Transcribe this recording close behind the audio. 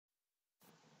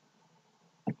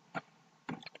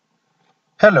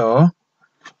Hello,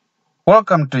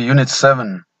 welcome to Unit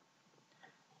 7,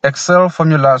 Excel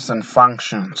Formulas and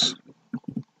Functions.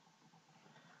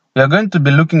 We are going to be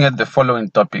looking at the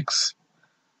following topics.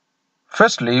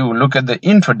 Firstly, we'll look at the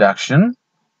introduction,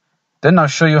 then I'll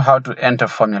show you how to enter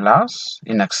formulas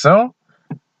in Excel,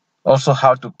 also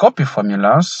how to copy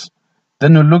formulas,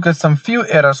 then we'll look at some few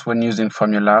errors when using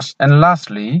formulas, and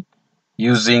lastly,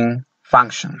 using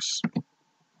functions.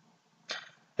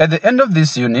 At the end of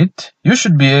this unit, you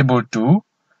should be able to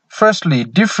firstly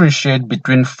differentiate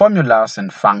between formulas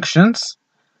and functions,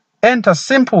 enter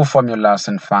simple formulas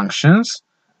and functions,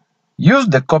 use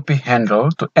the copy handle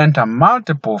to enter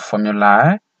multiple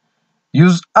formulae,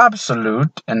 use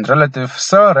absolute and relative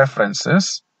cell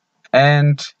references,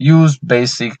 and use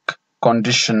basic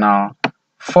conditional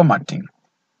formatting.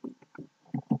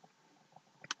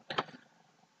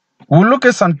 We'll look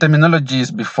at some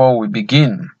terminologies before we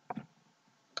begin.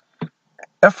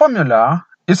 A formula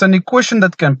is an equation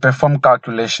that can perform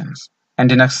calculations,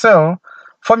 and in Excel,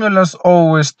 formulas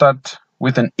always start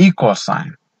with an equal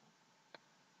sign.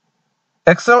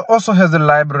 Excel also has a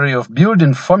library of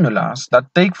built-in formulas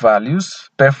that take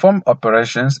values, perform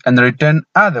operations, and return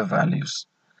other values.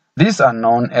 These are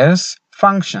known as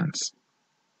functions.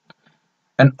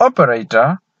 An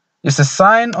operator is a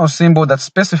sign or symbol that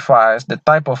specifies the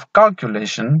type of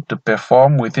calculation to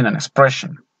perform within an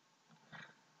expression.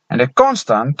 And a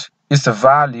constant is a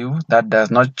value that does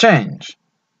not change.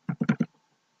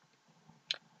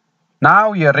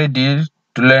 Now we are ready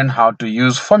to learn how to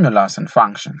use formulas and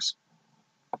functions.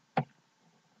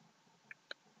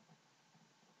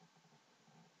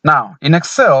 Now, in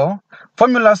Excel,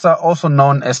 formulas are also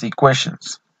known as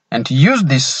equations, and to use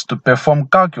this to perform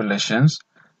calculations,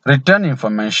 return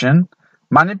information,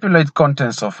 manipulate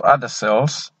contents of other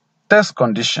cells, test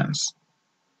conditions.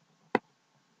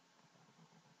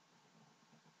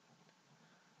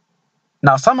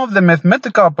 Now, some of the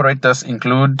mathematical operators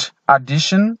include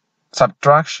addition,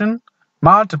 subtraction,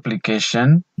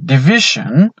 multiplication,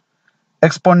 division,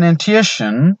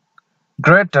 exponentiation,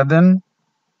 greater than,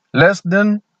 less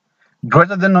than,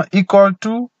 greater than or equal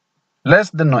to,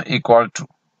 less than or equal to.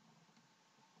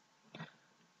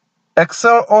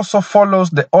 Excel also follows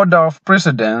the order of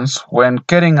precedence when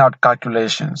carrying out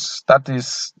calculations. That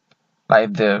is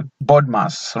like the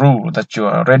BODMAS rule that you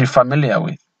are already familiar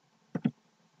with.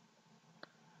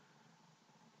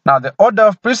 Now, the order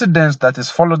of precedence that is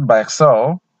followed by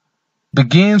Excel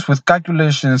begins with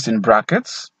calculations in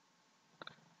brackets,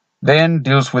 then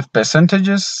deals with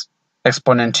percentages,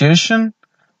 exponentiation,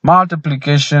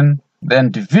 multiplication,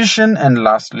 then division, and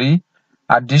lastly,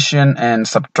 addition and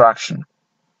subtraction.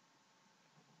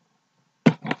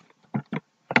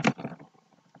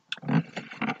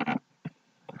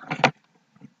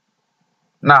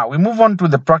 Now, we move on to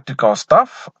the practical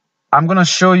stuff. I'm going to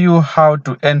show you how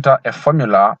to enter a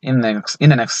formula in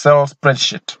an Excel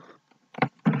spreadsheet.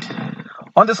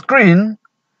 On the screen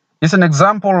is an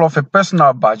example of a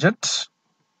personal budget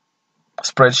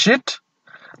spreadsheet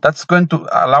that's going to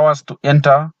allow us to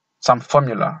enter some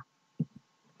formula.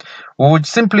 We would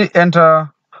simply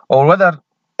enter, or rather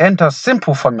enter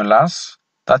simple formulas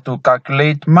that will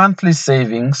calculate monthly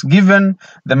savings given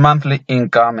the monthly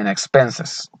income and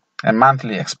expenses and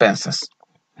monthly expenses.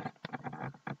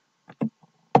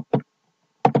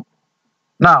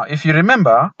 Now, if you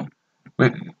remember,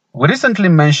 we recently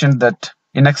mentioned that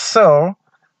in Excel,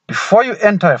 before you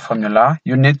enter a formula,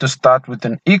 you need to start with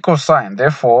an equal sign.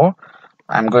 Therefore,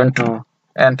 I'm going to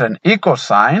enter an equal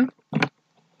sign.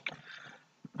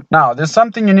 Now, there's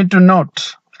something you need to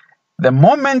note. The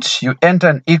moment you enter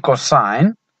an equal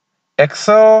sign,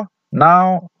 Excel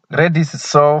now readies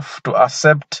itself to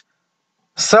accept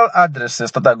cell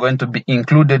addresses that are going to be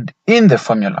included in the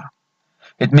formula.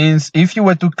 It means if you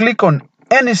were to click on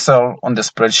any cell on the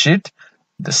spreadsheet,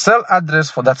 the cell address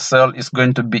for that cell is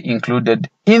going to be included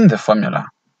in the formula.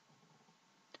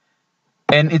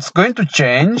 And it's going to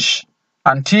change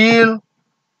until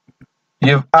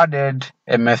you've added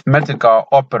a mathematical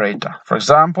operator. For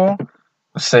example,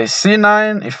 say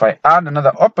C9, if I add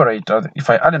another operator, if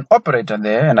I add an operator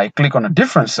there and I click on a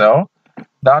different cell,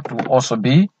 that will also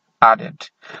be added.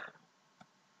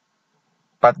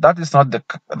 But that is not the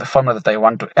formula that I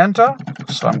want to enter,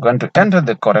 so I'm going to enter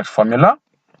the correct formula.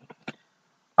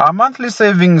 Our monthly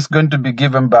savings is going to be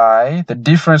given by the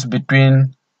difference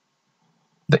between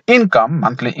the income,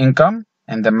 monthly income,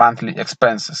 and the monthly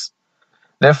expenses.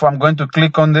 Therefore, I'm going to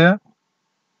click on the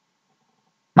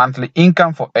monthly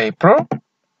income for April,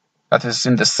 that is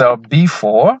in the cell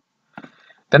B4.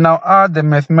 Then I'll add the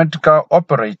mathematical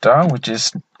operator, which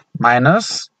is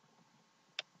minus,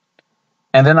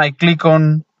 and then I click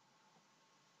on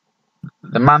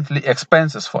the monthly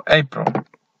expenses for April,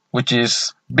 which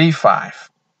is B5.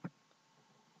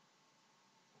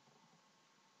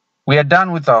 We are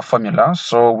done with our formula,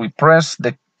 so we press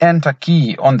the Enter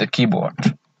key on the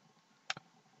keyboard.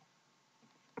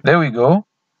 There we go.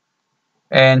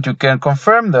 And you can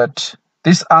confirm that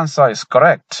this answer is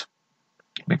correct,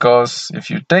 because if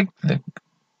you take the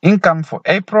income for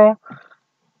April,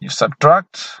 you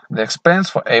subtract the expense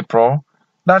for April,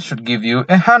 that should give you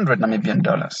 100 Namibian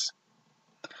dollars.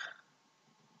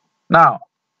 Now,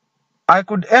 I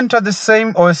could enter the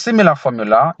same or a similar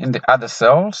formula in the other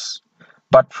cells,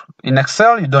 but in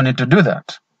Excel you don't need to do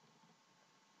that.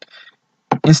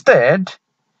 Instead,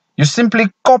 you simply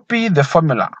copy the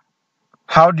formula.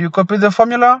 How do you copy the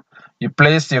formula? You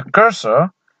place your cursor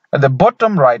at the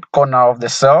bottom right corner of the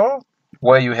cell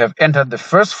where you have entered the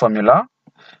first formula.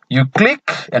 You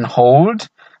click and hold,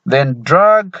 then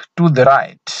drag to the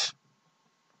right.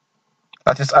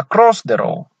 That is across the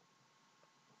row.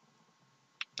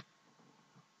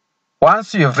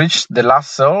 Once you have reached the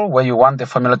last cell where you want the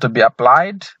formula to be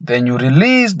applied, then you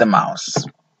release the mouse.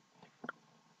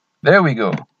 There we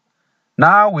go.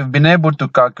 Now we've been able to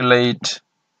calculate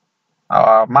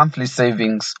our monthly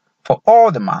savings for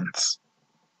all the months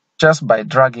just by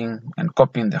dragging and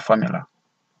copying the formula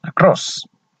across.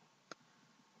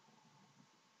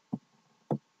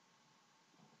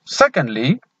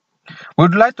 Secondly, we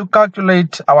would like to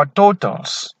calculate our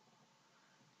totals.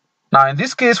 Now, in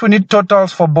this case, we need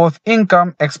totals for both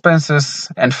income, expenses,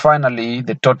 and finally,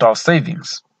 the total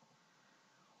savings.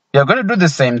 We are going to do the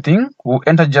same thing. We'll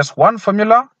enter just one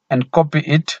formula and copy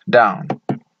it down.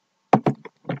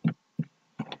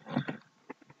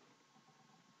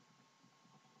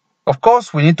 Of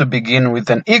course, we need to begin with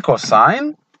an equal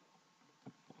sign.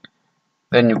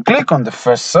 Then you click on the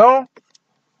first cell.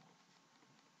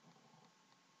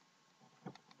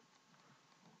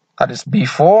 That is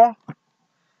B4.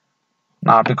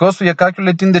 Now, because we are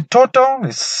calculating the total,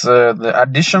 it's the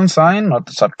addition sign, not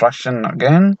the subtraction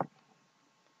again.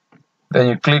 Then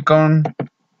you click on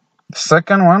the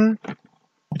second one,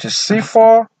 which is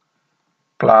C4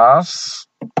 plus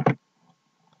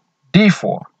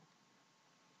D4.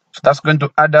 So that's going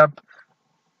to add up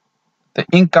the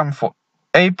income for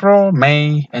April,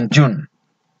 May, and June.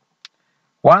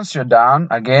 Once you're done,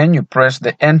 again, you press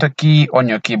the Enter key on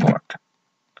your keyboard.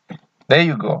 There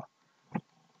you go.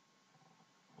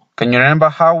 Can you remember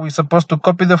how we're supposed to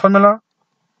copy the formula?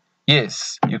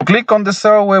 Yes, you click on the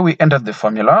cell where we entered the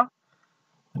formula.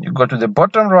 You go to the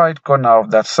bottom right corner of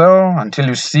that cell until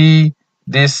you see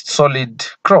this solid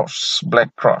cross,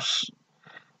 black cross.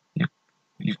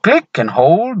 You click and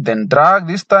hold, then drag.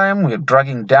 This time we're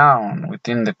dragging down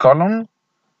within the column.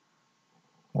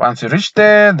 Once you reach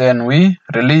there, then we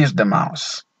release the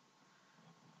mouse.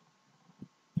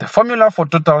 The formula for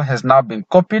total has now been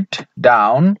copied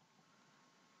down.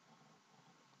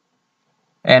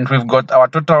 And we've got our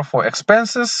total for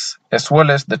expenses as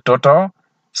well as the total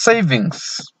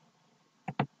savings.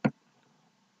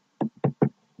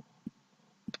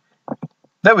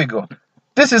 There we go.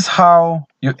 This is how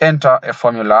you enter a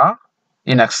formula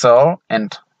in Excel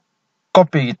and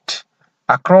copy it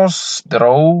across the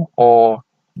row or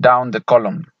down the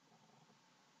column.